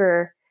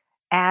longer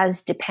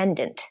as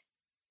dependent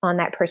on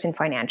that person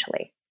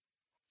financially.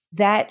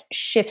 That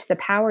shifts the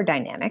power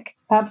dynamic.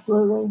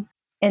 Absolutely.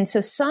 And so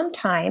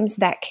sometimes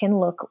that can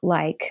look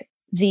like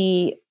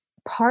the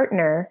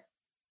partner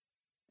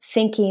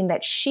thinking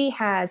that she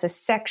has a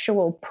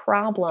sexual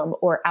problem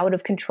or out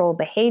of control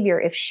behavior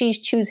if she's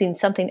choosing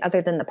something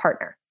other than the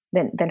partner,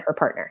 than her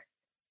partner,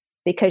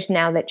 because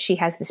now that she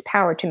has this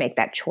power to make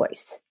that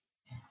choice.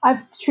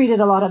 I've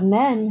treated a lot of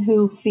men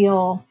who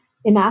feel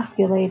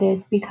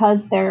emasculated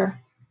because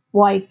their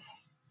wife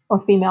or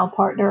female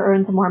partner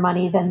earns more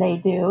money than they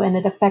do, and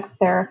it affects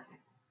their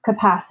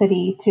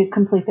capacity to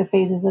complete the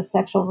phases of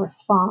sexual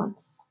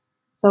response.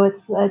 So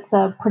it's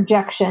a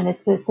projection.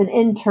 It's an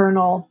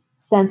internal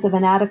sense of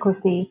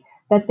inadequacy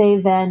that they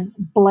then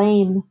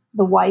blame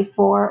the wife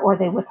for, or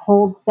they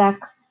withhold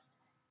sex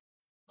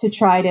to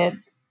try to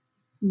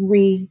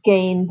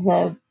regain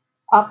the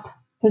up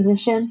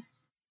position.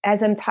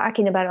 As I'm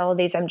talking about all of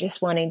these, I'm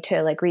just wanting to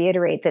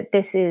reiterate that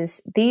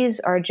these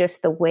are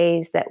just the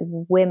ways that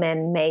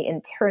women may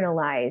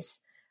internalize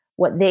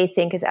what they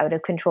think is out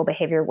of control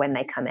behavior when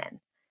they come in.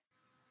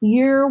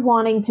 You're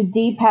wanting to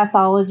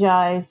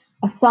depathologize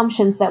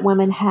assumptions that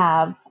women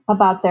have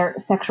about their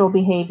sexual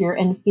behavior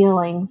and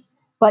feelings,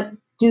 but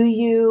do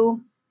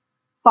you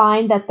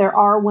find that there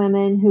are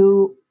women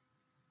who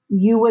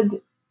you would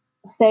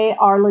say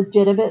are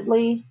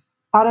legitimately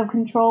out of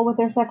control with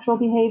their sexual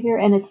behavior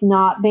and it's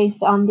not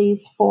based on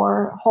these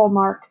 4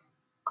 hallmark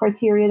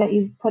criteria that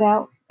you've put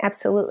out?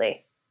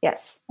 Absolutely.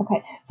 Yes.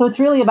 Okay. So it's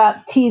really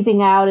about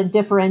teasing out and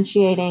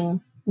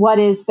differentiating what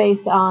is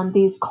based on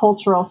these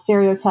cultural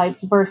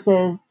stereotypes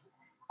versus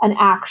an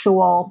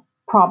actual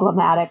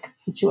problematic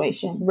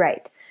situation.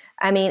 Right.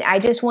 I mean, I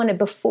just want to,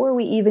 before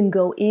we even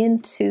go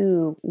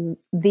into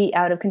the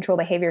out of control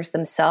behaviors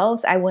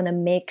themselves, I want to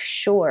make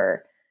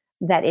sure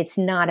that it's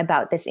not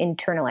about this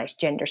internalized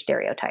gender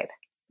stereotype.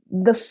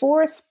 The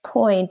 4th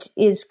point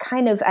is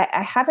kind of,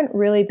 I haven't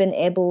really been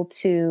able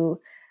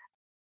to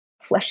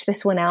flesh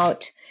this one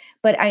out,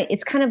 but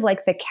it's kind of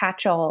like the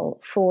catch-all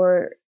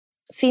for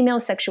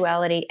female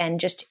sexuality and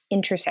just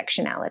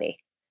intersectionality.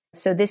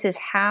 So this is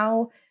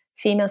how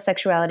female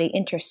sexuality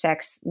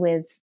intersects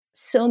with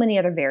so many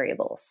other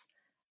variables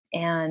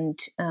and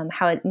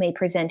how it may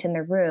present in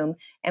the room.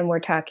 And we're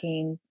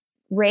talking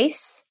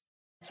race,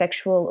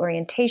 sexual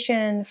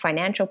orientation,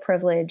 financial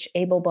privilege,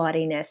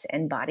 able-bodiness,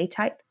 and body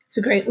type. It's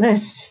a great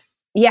list.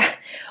 Yeah.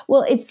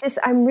 Well, it's just,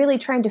 I'm really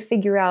trying to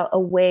figure out a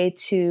way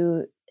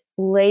to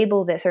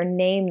label this or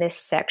name this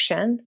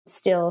section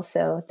still.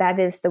 So that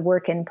is the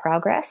work in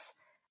progress.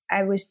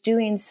 I was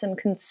doing some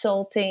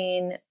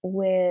consulting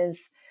with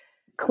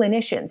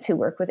clinicians who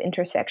work with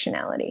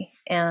intersectionality.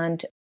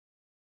 And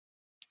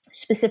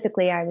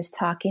specifically, I was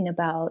talking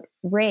about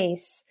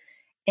race,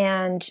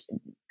 and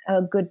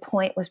a good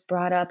point was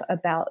brought up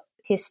about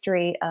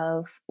history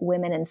of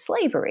women in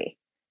slavery.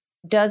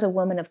 Does a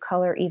woman of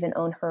color even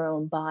own her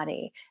own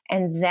body?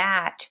 And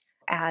that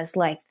as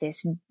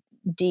this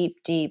deep,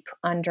 deep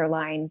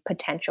underlying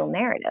potential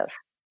narrative.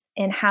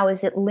 And how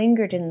is it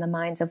lingered in the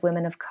minds of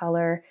women of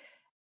color,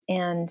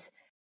 and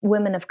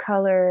women of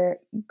color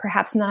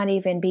perhaps not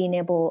even being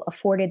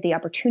afforded the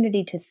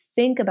opportunity to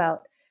think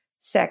about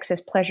sex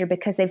as pleasure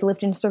because they've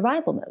lived in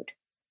survival mode.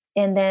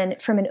 And then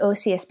from an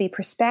OCSB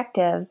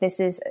perspective,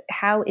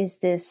 how is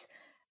this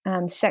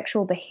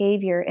sexual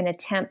behavior an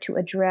attempt to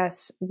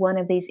address one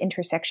of these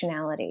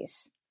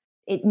intersectionalities?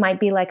 It might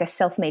be like a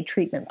self-made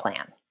treatment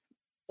plan,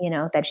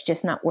 that's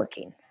just not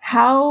working.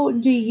 How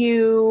do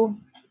you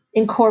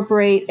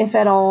incorporate, if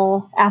at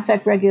all,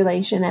 affect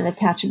regulation and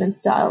attachment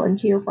style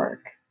into your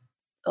work?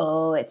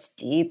 Oh, it's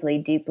deeply,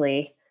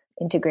 deeply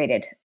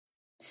integrated.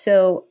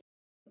 So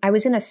I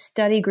was in a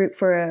study group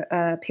for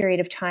a period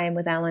of time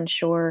with Alan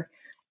Shore,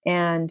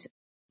 and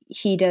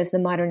he does the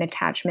modern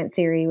attachment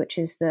theory, which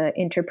is the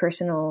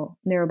interpersonal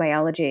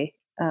neurobiology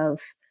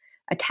of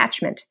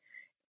attachment.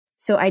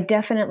 So I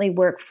definitely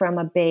work from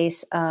a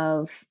base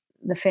of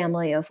the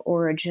family of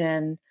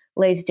origin,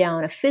 lays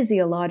down a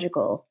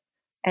physiological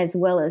as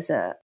well as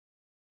a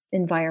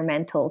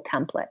environmental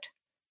template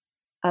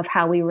of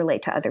how we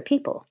relate to other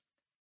people.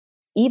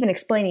 Even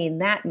explaining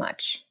that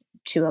much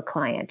to a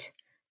client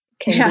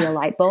can be a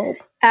light bulb.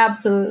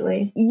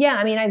 Absolutely. Yeah,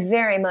 I mean, I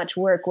very much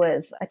work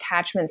with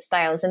attachment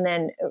styles and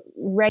then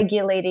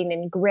regulating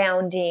and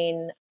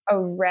grounding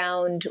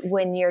around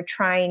when you're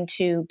trying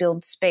to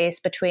build space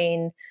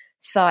between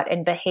thought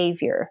and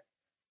behavior.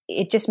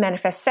 It just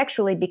manifests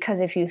sexually because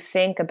if you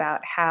think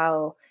about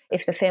how,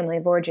 if the family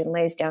of origin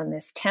lays down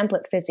this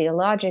template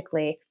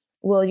physiologically,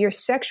 well, you're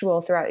sexual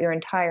throughout your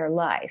entire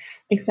life.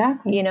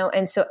 Exactly. You know,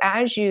 and so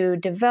as you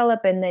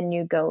develop and then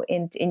you go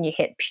in and you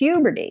hit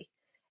puberty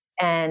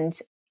and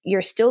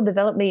you're still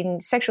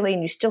developing sexually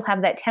and you still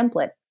have that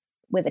template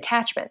with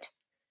attachment.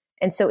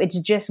 And so it's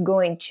just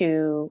going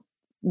to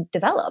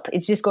develop.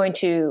 It's just going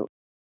to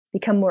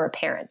become more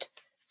apparent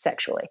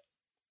sexually.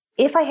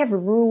 If I have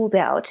ruled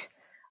out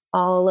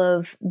all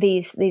of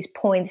these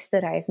points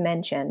that I've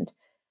mentioned,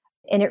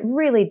 and it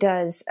really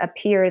does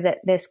appear that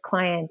this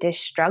client is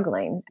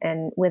struggling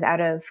and with out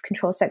of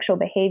control sexual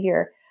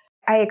behavior,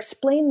 I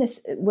explain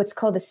this, what's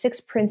called the 6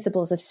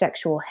 principles of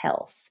sexual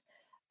health.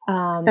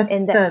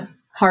 That's the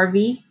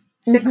Harvey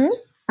 6.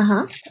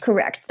 Mm-hmm.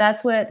 Correct.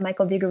 That's what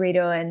Michael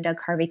Vigorito and Doug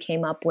Harvey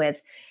came up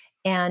with.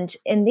 And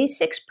these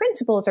 6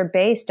 principles are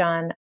based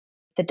on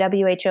the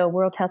WHO,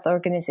 World Health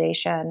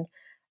Organization,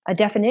 a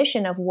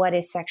definition of what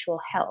is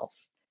sexual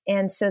health.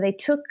 And so they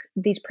took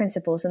these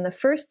principles, and the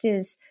first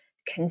is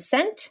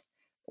consent,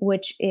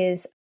 which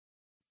is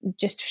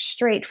just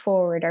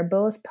straightforward. Are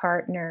both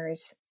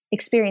partners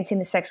experiencing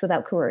the sex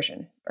without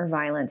coercion or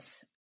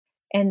violence?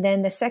 And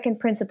then the second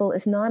principle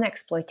is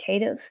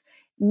non-exploitative,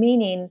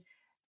 meaning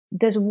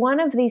does one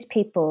of these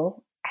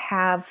people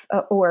have,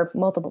 or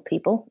multiple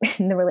people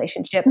in the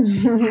relationship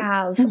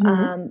have,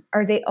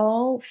 are they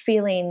all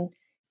feeling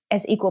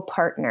as equal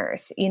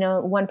partners? You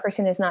know, one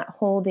person is not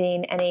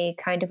holding any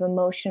kind of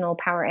emotional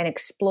power and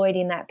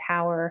exploiting that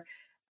power,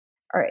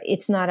 or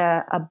it's not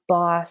a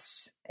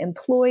boss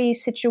employee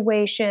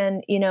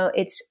situation. You know,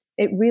 it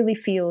really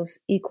feels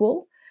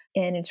equal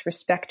and it's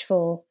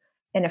respectful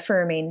and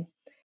affirming.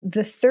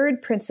 The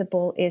third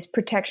principle is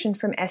protection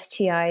from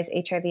STIs,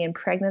 HIV, and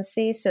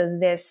pregnancy. So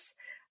this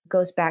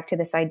goes back to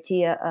this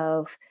idea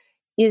of,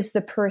 is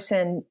the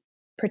person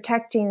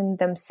protecting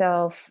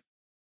themselves,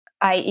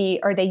 i.e.,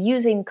 are they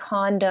using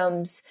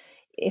condoms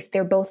if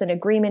they're both in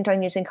agreement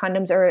on using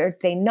condoms, or are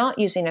they not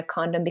using a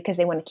condom because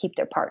they want to keep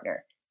their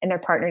partner and their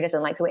partner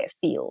doesn't like the way it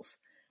feels?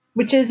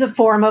 Which is a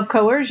form of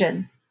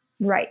coercion.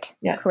 Right.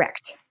 Yeah.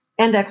 Correct.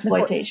 And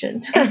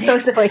exploitation. And so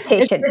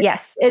exploitation,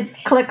 yes. It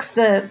clicks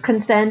the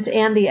consent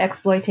and the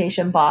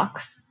exploitation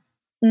box.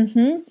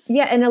 Mm-hmm.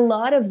 Yeah, and a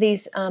lot of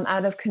these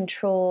out of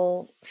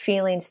control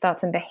feelings,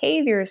 thoughts, and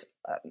behaviors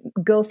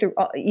go through,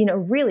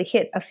 really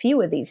hit a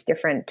few of these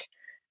different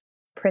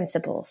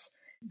principles.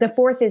 The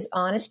fourth is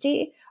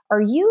honesty.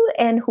 Are you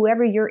and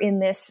whoever you're in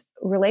this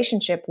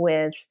relationship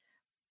with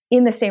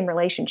in the same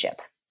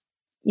relationship?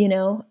 You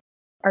know,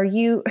 are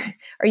you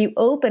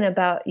open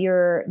about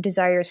your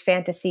desires,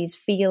 fantasies,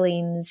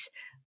 feelings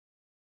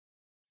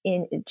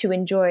to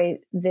enjoy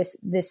this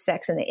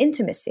sex and the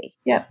intimacy?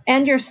 Yeah,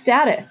 and your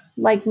status,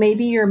 like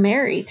maybe you're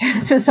married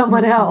to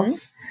someone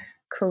else.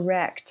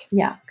 Correct.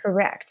 Yeah,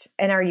 correct.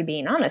 And are you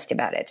being honest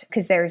about it?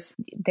 Because there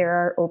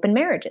are open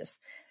marriages.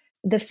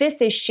 The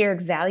fifth is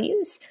shared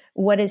values.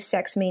 What does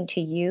sex mean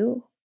to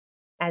you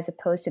as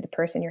opposed to the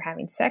person you're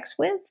having sex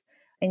with?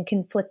 And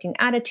conflicting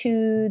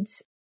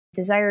attitudes,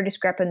 desire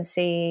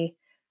discrepancy,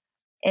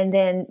 and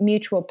then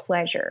mutual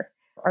pleasure.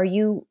 Are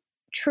you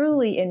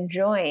truly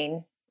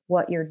enjoying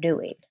what you're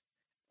doing?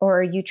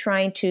 Or are you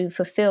trying to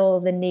fulfill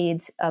the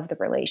needs of the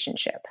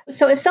relationship?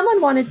 So if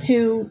someone wanted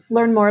to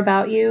learn more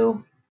about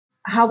you,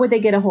 how would they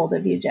get a hold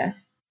of you,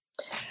 Jess?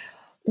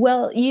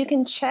 Well, you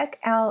can check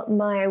out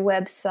my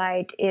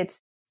website.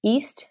 It's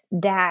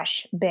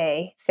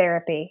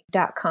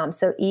east-baytherapy.com.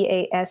 So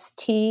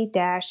EAST-BAY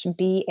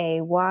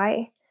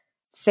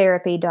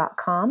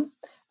therapy.com.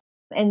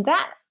 And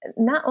that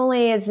not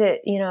only is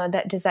it,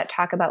 does that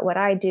talk about what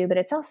I do, but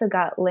it's also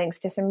got links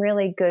to some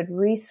really good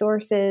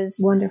resources.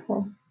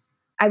 Wonderful.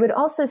 I would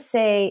also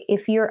say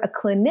if you're a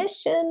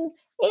clinician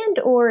and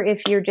or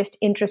if you're just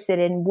interested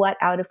in what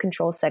out of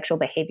control sexual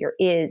behavior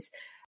is,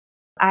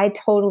 I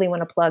totally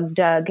want to plug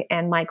Doug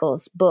and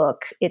Michael's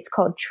book. It's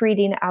called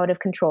Treating Out of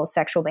Control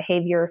Sexual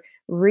Behavior,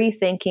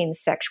 Rethinking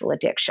Sexual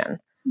Addiction.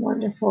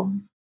 Wonderful.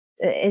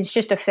 It's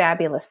just a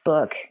fabulous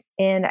book.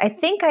 And I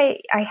think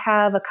I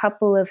have a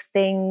couple of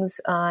things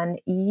on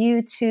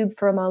YouTube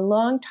from a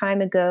long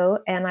time ago,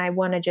 and I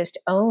want to just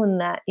own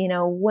that,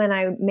 when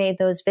I made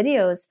those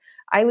videos,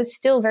 I was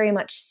still very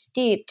much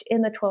steeped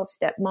in the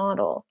 12-step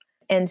model.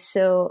 And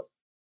so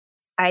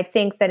I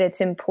think that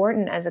it's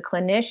important as a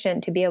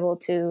clinician to be able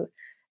to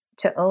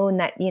own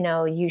that,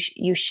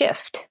 you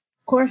shift.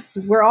 Of course,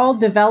 we're all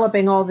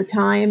developing all the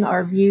time,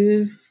 our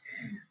views,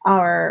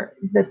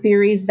 the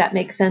theories that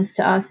make sense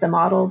to us, the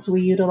models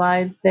we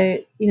utilize,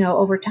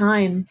 over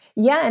time.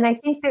 Yeah. And I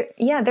think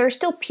there are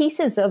still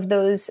pieces of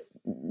those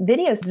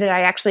videos that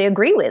I actually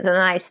agree with and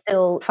I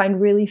still find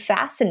really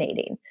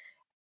fascinating.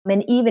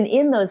 And even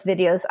in those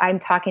videos, I'm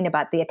talking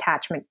about the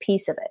attachment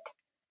piece of it,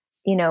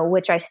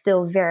 which I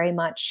still very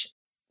much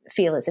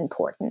feel is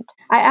important.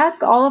 I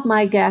ask all of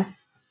my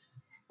guests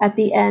at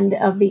the end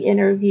of the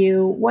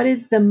interview, what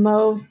is the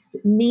most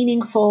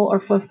meaningful or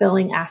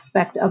fulfilling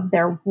aspect of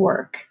their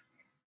work?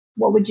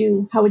 How would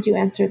you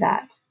answer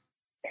that?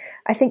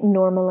 I think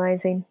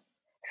normalizing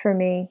for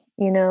me,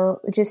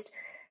 just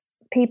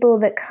people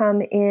that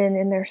come in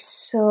and they're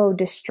so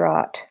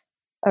distraught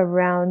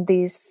around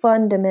these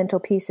fundamental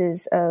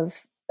pieces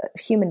of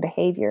human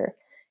behavior.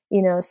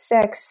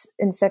 Sex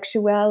and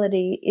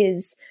sexuality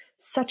is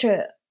such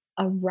a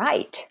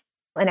right,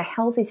 and a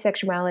healthy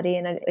sexuality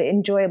and an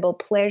enjoyable,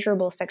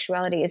 pleasurable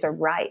sexuality is a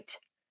right,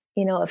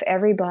 of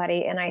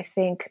everybody. And I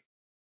think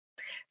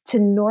to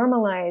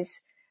normalize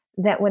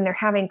that when they're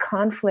having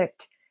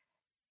conflict,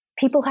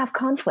 people have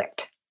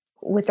conflict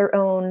with their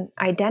own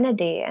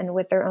identity and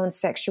with their own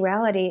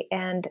sexuality,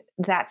 and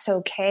that's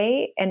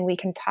okay. And we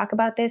can talk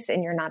about this,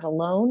 and you're not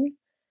alone.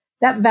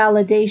 That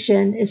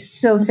validation is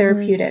so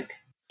therapeutic.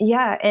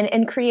 Yeah.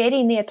 And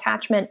creating the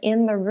attachment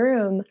in the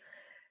room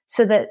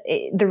so that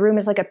the room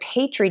is like a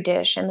petri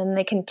dish, and then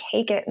they can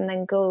take it and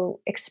then go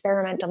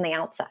experiment on the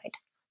outside.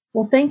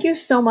 Well, thank you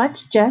so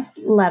much, Jess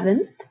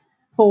Leaventh,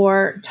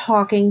 for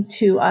talking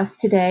to us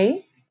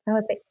today.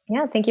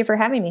 Thank you for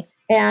having me.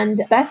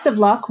 And best of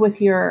luck with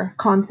your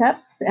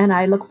concepts. And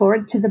I look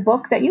forward to the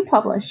book that you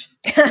publish.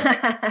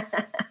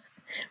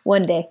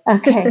 One day.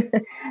 Okay.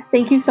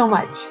 Thank you so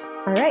much.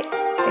 All right.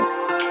 Thanks.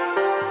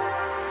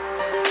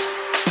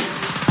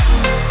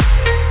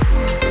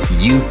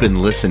 You've been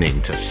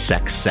listening to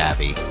Sex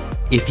Savvy.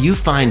 If you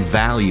find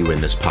value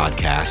in this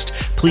podcast,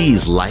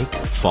 please like,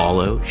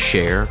 follow,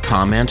 share,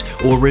 comment,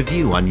 or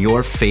review on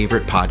your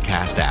favorite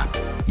podcast app.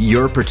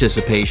 Your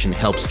participation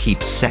helps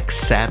keep Sex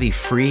Savvy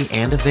free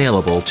and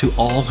available to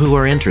all who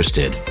are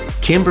interested.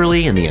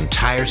 Kimberly and the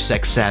entire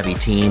Sex Savvy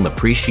team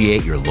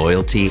appreciate your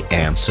loyalty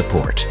and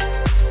support.